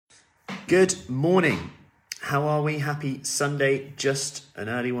Good morning. How are we? Happy Sunday. Just an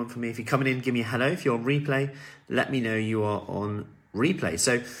early one for me. If you're coming in, give me a hello. If you're on replay, let me know you are on replay.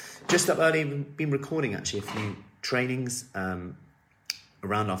 So just up early, we've been recording actually a few trainings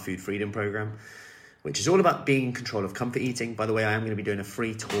around our food freedom program, which is all about being in control of comfort eating. By the way, I am going to be doing a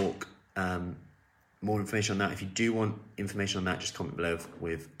free talk. More information on that. If you do want information on that, just comment below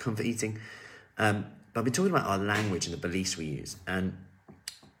with comfort eating. But I've been talking about our language and the beliefs we use. And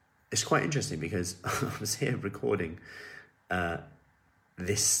it's quite interesting because I was here recording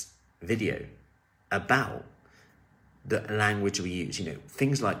this video about the language we use. You know,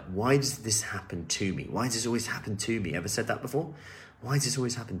 things like, why does this happen to me? Why does this always happen to me? Ever said that before? Why does this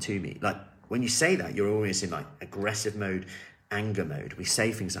always happen to me? Like, when you say that, you're always in like aggressive mode, anger mode. We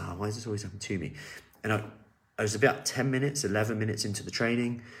say things like, why does this always happen to me? And I was about 10 minutes, 11 minutes into the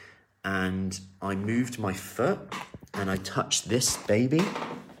training, and I moved my foot and I touched this baby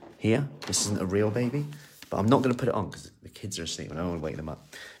here. This isn't a real baby, but I'm not going to put it on because the kids are asleep and I don't want to wake them up.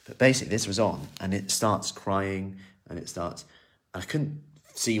 But basically this was on and it starts crying and it starts, I couldn't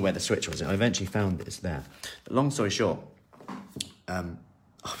see where the switch was. I eventually found it, it's there. But long story short, I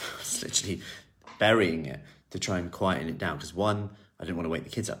was literally burying it to try and quieten it down because one, I didn't want to wake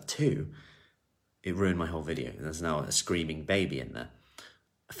the kids up. Two, it ruined my whole video. There's now a screaming baby in there.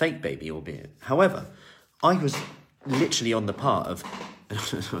 A fake baby, albeit. However, I was literally on the part of,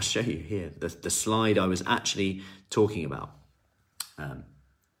 I'll show you here, the slide I was actually talking about. Don't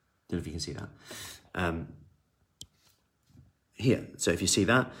know if you can see that. Here, so if you see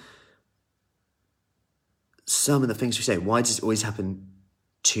that, some of the things we say, why does it always happen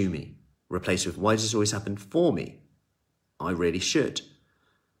to me? Replace with, why does this always happen for me? I really should.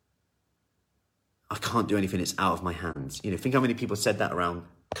 I can't do anything, it's out of my hands. You know, think how many people said that around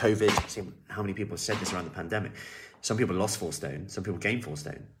COVID. See how many people said this around the pandemic. Some people lost 4 stone, some people gained 4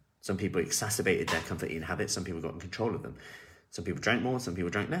 stone. Some people exacerbated their comfort eating habits, some people got in control of them. Some people drank more, some people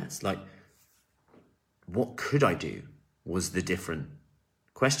drank less. Like, what could I do was the different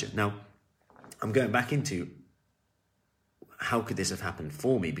question. Now, I'm going back into how could this have happened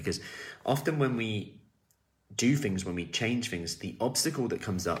for me? Because often when we do things, when we change things, the obstacle that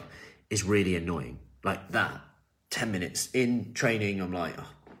comes up is really annoying. Like that, 10 minutes in training, I'm like, oh,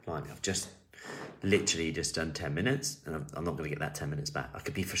 blimey, I've just literally just done 10 minutes and I'm not going to get that 10 minutes back. I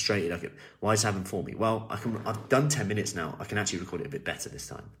could be frustrated. Why is it happening for me? Well, I've done 10 minutes now. I can actually record it a bit better this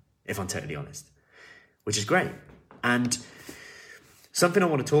time, if I'm totally honest, which is great. And something I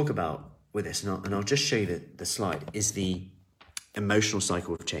want to talk about with this, and I'll just show you the slide, is the emotional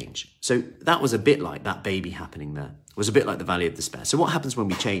cycle of change. So that was a bit like that baby happening there. It was a bit like the valley of despair. So what happens when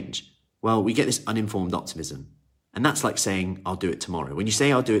we change? Well, we get this uninformed optimism. And that's like saying, I'll do it tomorrow. When you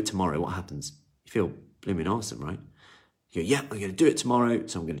say, I'll do it tomorrow, what happens? You feel blooming awesome, right? You go, yeah, I'm going to do it tomorrow.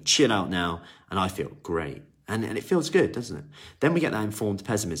 So I'm going to chill out now. And I feel great. And it feels good, doesn't it? Then we get that informed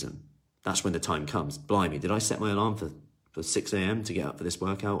pessimism. That's when the time comes. Blimey, did I set my alarm for 6 a.m. to get up for this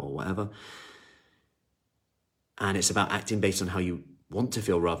workout or whatever? And it's about acting based on how you want to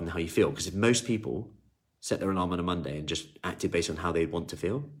feel rather than how you feel. Because if most people set their alarm on a Monday and just acted based on how they want to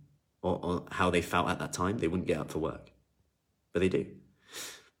feel or how they felt at that time, they wouldn't get up for work. But they do.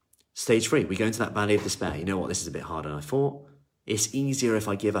 Stage 3, we go into that valley of despair. You know what, this is a bit harder than I thought. It's easier if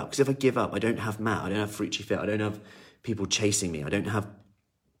I give up. Because if I give up, I don't have Matt, I don't have Fruity Fit, I don't have people chasing me. I don't have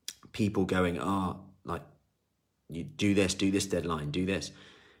people going, like, you do this deadline, do this.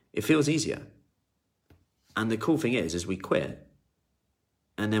 It feels easier. And the cool thing is we quit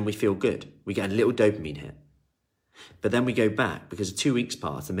and then we feel good. We get a little dopamine hit. But then we go back because 2 weeks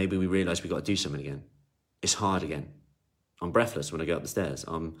pass and maybe we realise we've got to do something again. It's hard again. I'm breathless when I go up the stairs.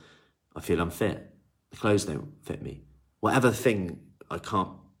 I feel unfit. The clothes don't fit me. Whatever thing, I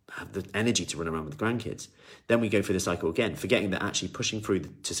can't have the energy to run around with the grandkids. Then we go through the cycle again, forgetting that actually pushing through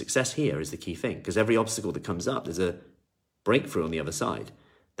to success here is the key thing. Because every obstacle that comes up, there's a breakthrough on the other side.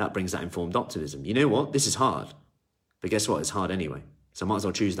 That brings that informed optimism. You know what? This is hard. But guess what? It's hard anyway. So I might as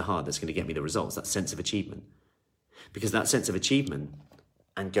well choose the hard that's going to get me the results, that sense of achievement. Because that sense of achievement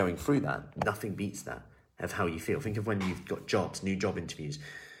and going through that, nothing beats that of how you feel. Think of when you've got jobs, new job interviews,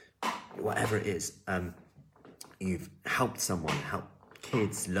 whatever it is. You've helped someone, helped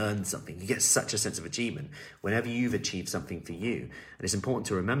kids learn something. You get such a sense of achievement whenever you've achieved something for you. And it's important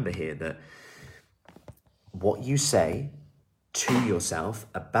to remember here that what you say to yourself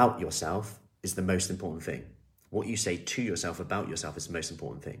about yourself is the most important thing. What you say to yourself about yourself is the most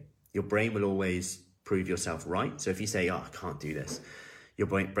important thing. Your brain will always prove yourself right. So if you say, I can't do this, your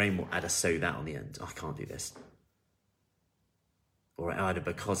brain will add a so that on the end. I can't do this. Or add a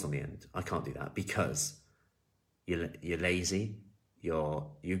because on the end. I can't do that because you're lazy,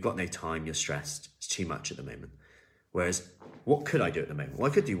 you've got no time, you're stressed, it's too much at the moment. Whereas, what could I do at the moment? Well,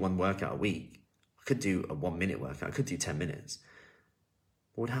 I could do one workout a week. I could do a 1 minute workout. I could do 10 minutes.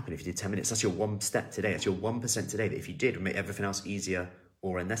 What would happen if you did 10 minutes? That's your one step today. That's your 1% today that if you did, would make everything else easier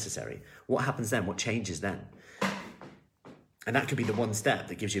or unnecessary. What happens then? What changes then? And that could be the one step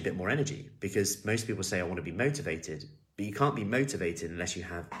that gives you a bit more energy, because most people say, I want to be motivated, but you can't be motivated unless you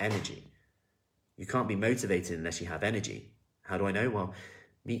have energy. You can't be motivated unless you have energy. How do I know? Well,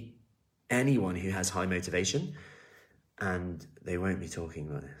 meet anyone who has high motivation and they won't be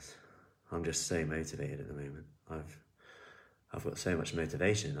talking like this. I'm just so motivated at the moment. I've got so much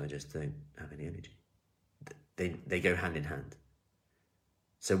motivation, I just don't have any energy. They go hand in hand.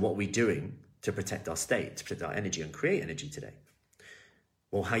 So what are we doing to protect our state, to protect our energy and create energy today?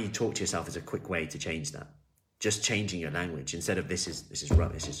 Well, how you talk to yourself is a quick way to change that. Just changing your language. Instead of this is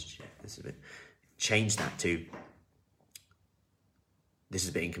rubbish, this is a bit, change that to this is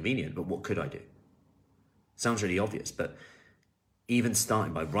a bit inconvenient, but what could I do? Sounds really obvious, but even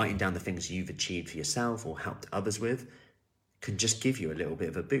starting by writing down the things you've achieved for yourself or helped others with can just give you a little bit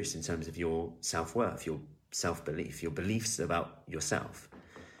of a boost in terms of your self-worth, your self-belief, your beliefs about yourself.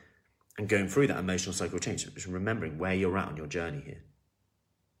 And going through that emotional cycle change, just remembering where you're at on your journey here.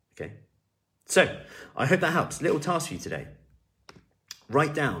 Okay? So, I hope that helps. Little task for you today.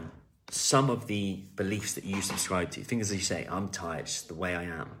 Write down some of the beliefs that you subscribe to. Things that you say, I'm tired, it's just the way I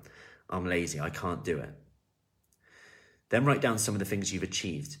am. I'm lazy, I can't do it. Then write down some of the things you've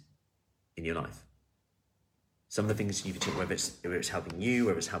achieved in your life. Some of the things you've achieved, whether it's helping you,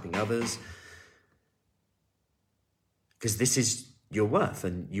 whether it's helping others. Because this is your worth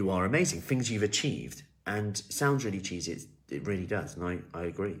and you are amazing. Things you've achieved. And it sounds really cheesy, it really does, and I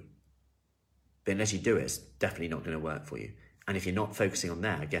agree. But unless you do it, it's definitely not going to work for you. And if you're not focusing on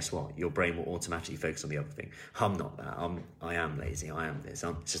that, guess what? Your brain will automatically focus on the other thing. I'm not that. I am lazy. I am this.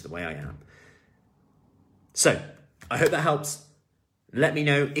 It's just the way I am. So, I hope that helps. Let me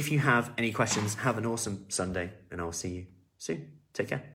know if you have any questions. Have an awesome Sunday, and I'll see you soon. Take care.